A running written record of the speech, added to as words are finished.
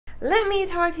Let me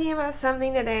talk to you about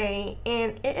something today,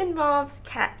 and it involves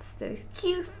cats. Those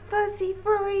cute, fuzzy,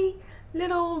 furry,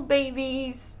 little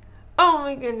babies. Oh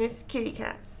my goodness, kitty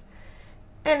cats.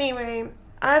 Anyway,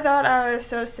 I thought I was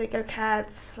so sick of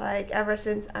cats, like, ever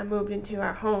since I moved into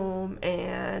our home,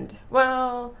 and,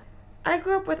 well, I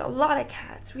grew up with a lot of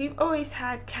cats. We've always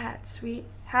had cats. We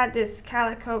had this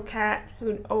calico cat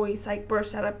who'd always, like,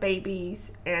 burst out of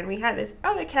babies, and we had this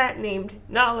other cat named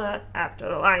Nala after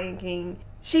the Lion King.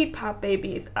 She popped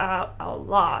babies out a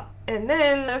lot. And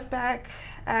then lived back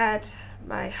at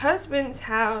my husband's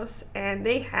house, and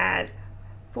they had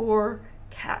 4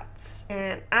 cats.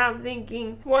 And I'm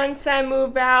thinking, once I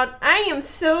move out, I am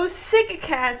so sick of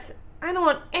cats. I don't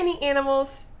want any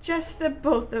animals, just the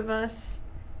both of us.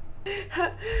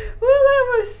 Well,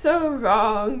 I was so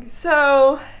wrong.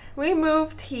 So we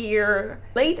moved here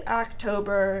late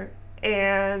October,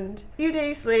 and a few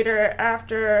days later,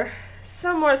 after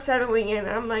somewhat settling in,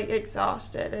 I'm like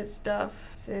exhausted and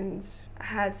stuff since I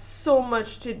had so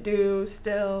much to do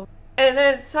still. And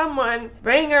then someone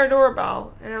rang our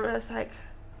doorbell, and I'm just like,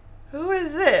 who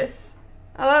is this?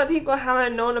 A lot of people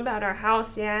haven't known about our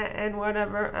house yet and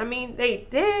whatever. I mean, they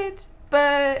did,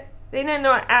 but they didn't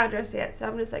know our address yet, so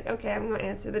I'm just like, okay, I'm gonna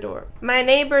answer the door. My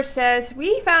neighbor says,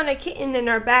 we found a kitten in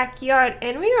our backyard,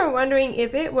 and we were wondering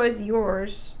if it was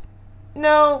yours.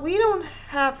 No, we don't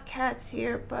have cats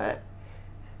here, but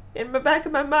in the back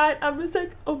of my mind, I'm just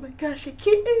like, oh my gosh, a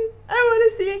kitten. I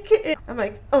want to see a kitten. I'm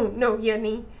like, oh no,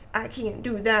 Yenny, I can't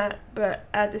do that. But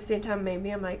at the same time,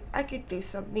 maybe I'm like, I could do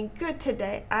something good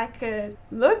today. I could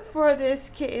look for this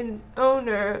kitten's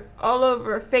owner all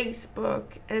over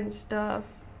Facebook and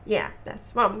stuff. Yeah,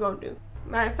 that's what I'm going to do.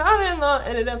 My father-in-law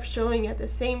ended up showing at the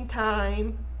same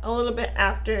time, a little bit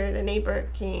after the neighbor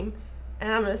came.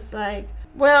 And I'm just like,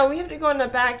 well, we have to go in the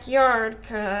backyard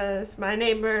because my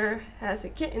neighbor has a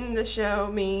kitten to show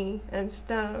me and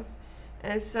stuff.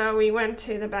 And so we went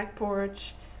to the back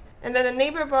porch. And then the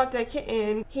neighbor brought the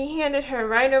kitten. He handed her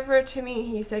right over to me.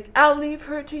 He's like, I'll leave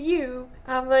her to you.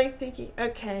 I'm like thinking,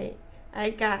 okay,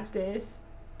 I got this.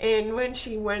 And when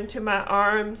she went to my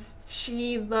arms,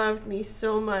 she loved me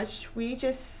so much. We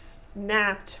just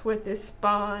snapped with this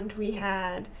bond we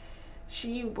had.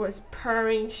 She was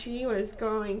purring, she was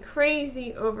going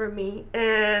crazy over me.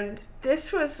 And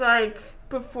this was like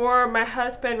before my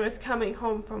husband was coming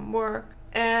home from work.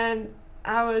 And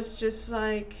I was just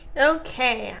like,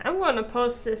 okay, I'm going to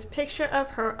post this picture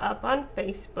of her up on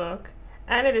Facebook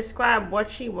and to describe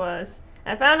what she was.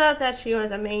 I found out that she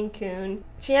was a Maine Coon.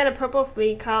 She had a purple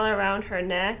flea collar around her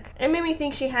neck. It made me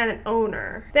think she had an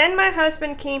owner. Then my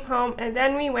husband came home, and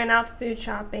then we went out food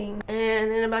shopping.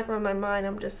 And in the back of my mind,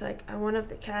 I'm just like, I wonder if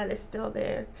the cat is still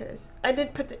there, because I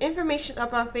did put the information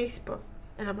up on Facebook.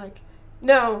 And I'm like,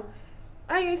 no,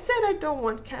 I said I don't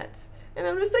want cats. And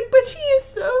I'm just like, but she is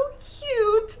so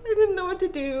cute. I didn't know what to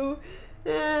do.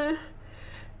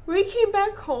 We came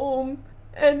back home.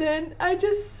 And then I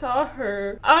just saw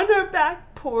her on her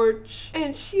back porch,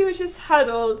 and she was just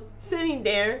huddled, sitting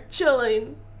there,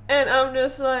 chilling. And I'm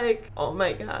just like, oh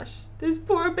my gosh, this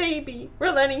poor baby.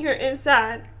 We're letting her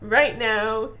inside right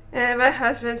now. And my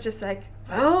husband's just like,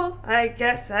 well, I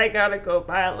guess I gotta go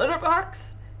buy a litter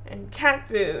box and cat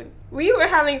food. We were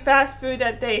having fast food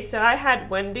that day, so I had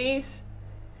Wendy's.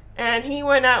 And he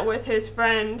went out with his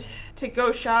friend to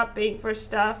go shopping for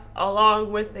stuff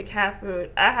along with the cat food.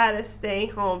 I had to stay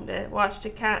home to watch the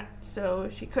cat so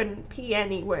she couldn't pee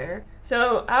anywhere.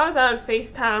 So I was on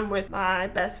FaceTime with my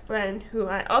best friend, who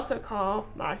I also call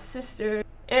my sister.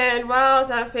 And while I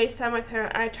was on FaceTime with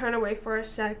her, I turned away for a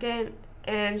second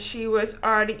and she was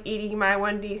already eating my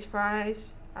Wendy's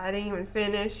fries. I didn't even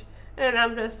finish. And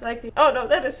I'm just like, oh no,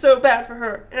 that is so bad for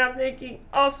her. And I'm thinking,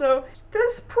 also,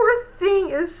 this poor thing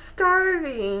is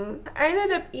starving. I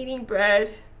ended up eating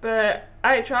bread, but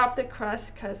I dropped the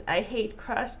crust because I hate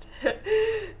crust.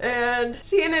 And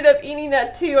she ended up eating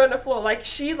that too on the floor. Like,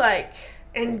 she like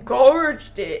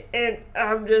engorged it. And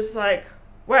I'm just like,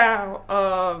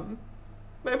 wow,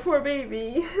 my poor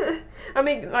baby. I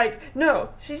mean, like, no,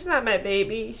 she's not my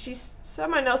baby. She's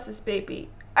someone else's baby.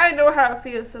 I know how it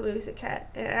feels to lose a cat,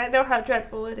 and I know how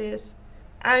dreadful it is.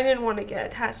 I didn't want to get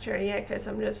attached to her yet because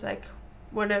I'm just like,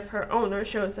 what if her owner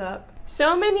shows up?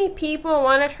 So many people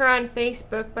wanted her on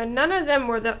Facebook, but none of them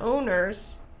were the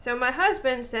owners. So my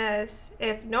husband says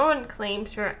if no one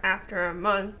claims her after a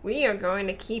month, we are going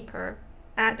to keep her.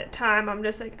 At the time, I'm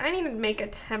just like, I need to make a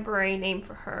temporary name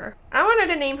for her. I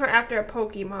wanted to name her after a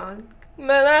Pokemon.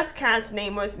 My last cat's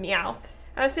name was Meowth.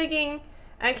 I was thinking,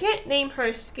 I can't name her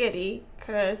Skitty,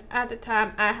 because at the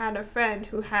time I had a friend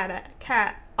who had a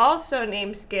cat also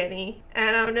named Skinny.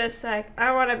 And I'm just like,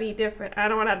 I want to be different. I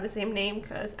don't want to have the same name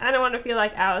because I don't want to feel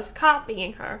like I was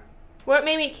copying her. What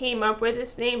made me came up with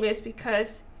this name is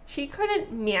because she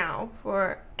couldn't meow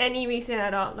for any reason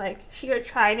at all. Like, she would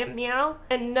try to meow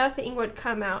and nothing would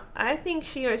come out. I think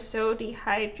she was so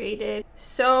dehydrated,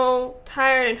 so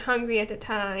tired and hungry at the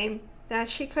time that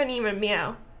she couldn't even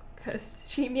meow because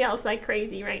she meows like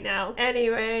crazy right now.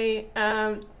 Anyway,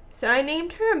 so I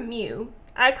named her Mew.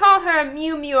 I call her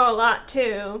Mew Mew a lot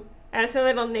too, as her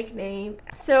little nickname.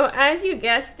 So as you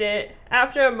guessed it,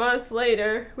 after a month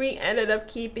later, we ended up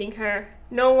keeping her.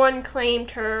 No one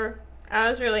claimed her. I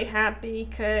was really happy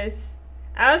because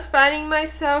I was finding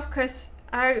myself because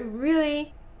I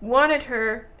really wanted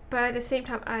her, but at the same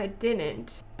time I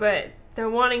didn't. But the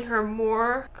wanting her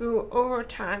more grew over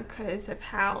time because of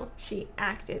how she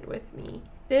acted with me.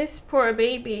 This poor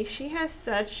baby, she has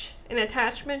such an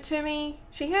attachment to me.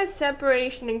 She has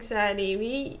separation anxiety.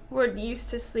 We were used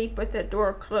to sleep with the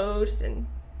door closed and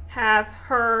have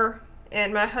her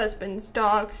and my husband's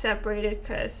dog separated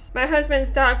because my husband's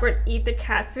dog would eat the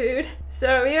cat food.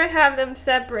 So we would have them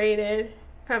separated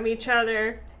from each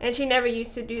other. And she never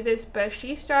used to do this, but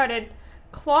she started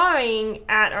clawing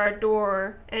at our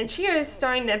door and she was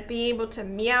starting to be able to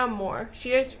meow more.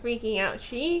 She was freaking out.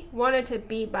 She wanted to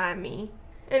be by me.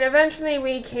 And eventually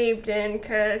we caved in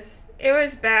because it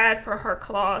was bad for her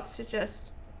claws to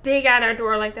just dig at our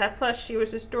door like that. Plus she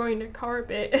was destroying the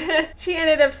carpet. She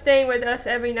ended up staying with us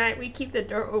every night. We keep the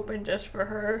door open just for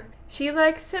her. She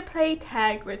likes to play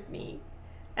tag with me.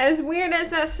 As weird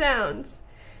as that sounds,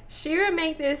 she would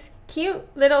make this cute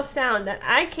little sound that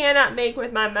I cannot make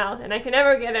with my mouth and I can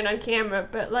never get it on camera,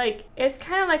 but like it's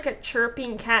kind of like a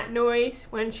chirping cat noise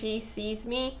when she sees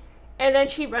me, and then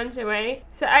she runs away.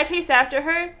 So I chase after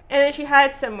her and then she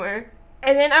hides somewhere,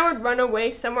 and then I would run away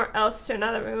somewhere else to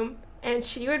another room. And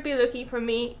she would be looking for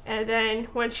me, and then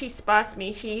when she spots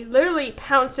me, she literally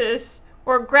pounces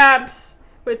or grabs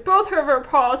with both of her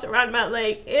paws around my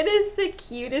leg. It is the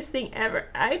cutest thing ever.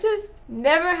 I just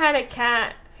never had a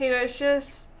cat who was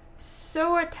just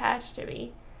so attached to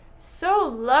me, so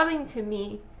loving to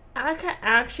me. I could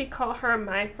actually call her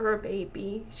my fur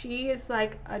baby. She is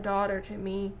like a daughter to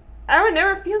me. I would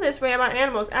never feel this way about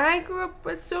animals. I grew up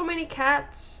with so many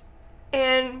cats,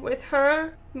 and with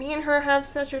her, me and her have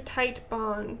such a tight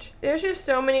bond. There's just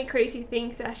so many crazy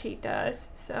things that she does.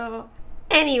 So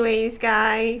anyways,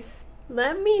 guys,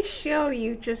 let me show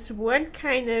you just what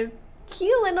kind of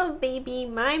cute little baby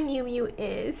my Mew Mew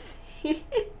is. It's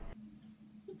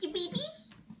a baby?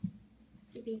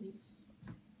 The baby.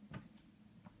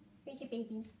 Where's the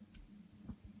baby?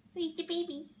 Where's the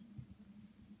baby?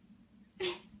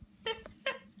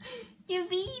 The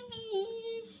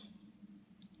babies!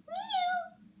 Meow!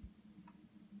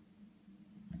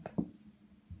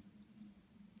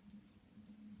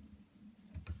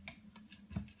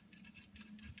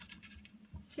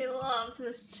 She loves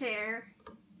this chair.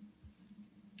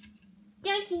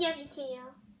 Don't you love the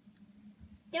tail?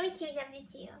 Don't you love the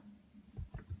tail?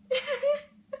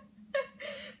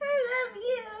 I love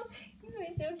you! You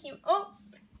are so cute. Oh!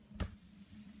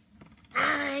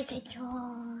 I got you.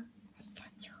 I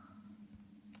got you.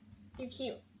 You're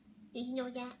cute. Did you know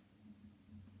that?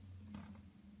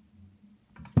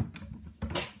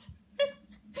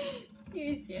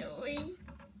 You're silly.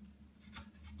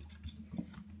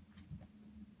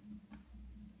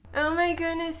 Oh my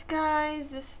goodness, guys,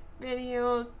 this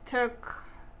video took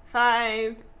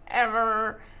 5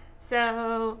 ever.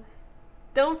 So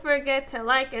don't forget to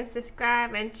like and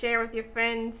subscribe and share with your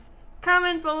friends.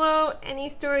 Comment below any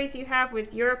stories you have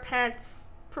with your pets,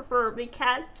 preferably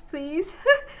cats, please.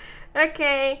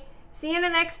 Okay, see you in the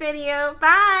next video.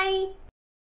 Bye!